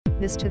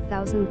This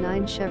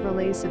 2009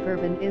 Chevrolet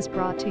Suburban is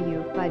brought to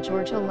you by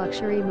Georgia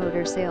Luxury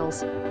Motor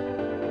Sales.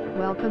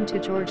 Welcome to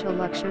Georgia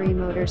Luxury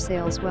Motor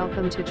Sales.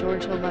 Welcome to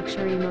Georgia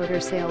Luxury Motor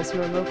Sales,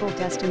 your local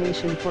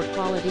destination for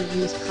quality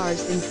used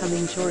cars in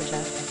Cumming,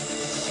 Georgia.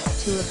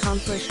 To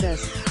accomplish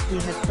this, we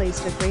have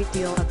placed a great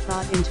deal of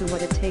thought into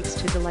what it takes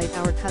to delight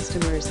our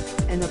customers,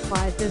 and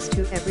applied this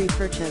to every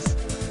purchase.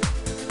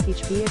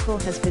 Each vehicle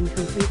has been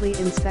completely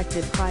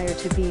inspected prior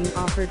to being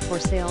offered for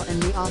sale,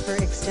 and we offer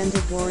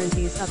extended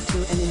warranties up to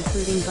and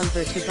including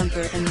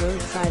bumper-to-bumper and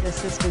roadside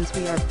assistance.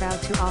 We are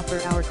proud to offer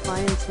our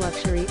clients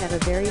luxury at a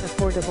very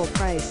affordable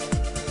price.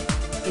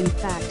 In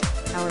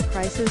fact, our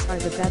prices are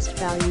the best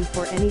value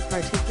for any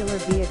particular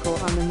vehicle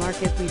on the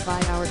market. We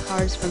buy our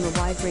cars from a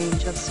wide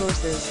range of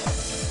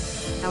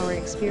sources. Our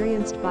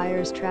experienced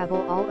buyers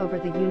travel all over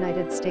the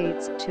United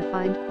States to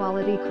find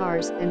quality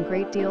cars and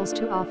great deals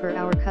to offer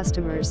our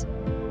customers.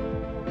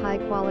 High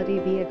quality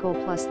vehicle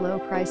plus low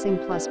pricing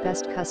plus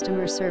best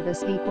customer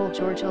service equal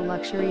Georgia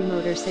Luxury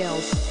Motor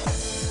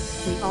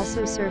Sales. We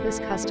also service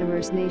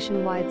customers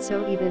nationwide,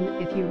 so even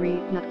if you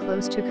not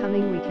close to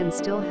Cumming, we can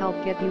still help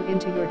get you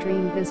into your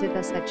dream. Visit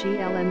us at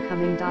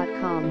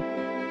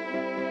glmcumming.com.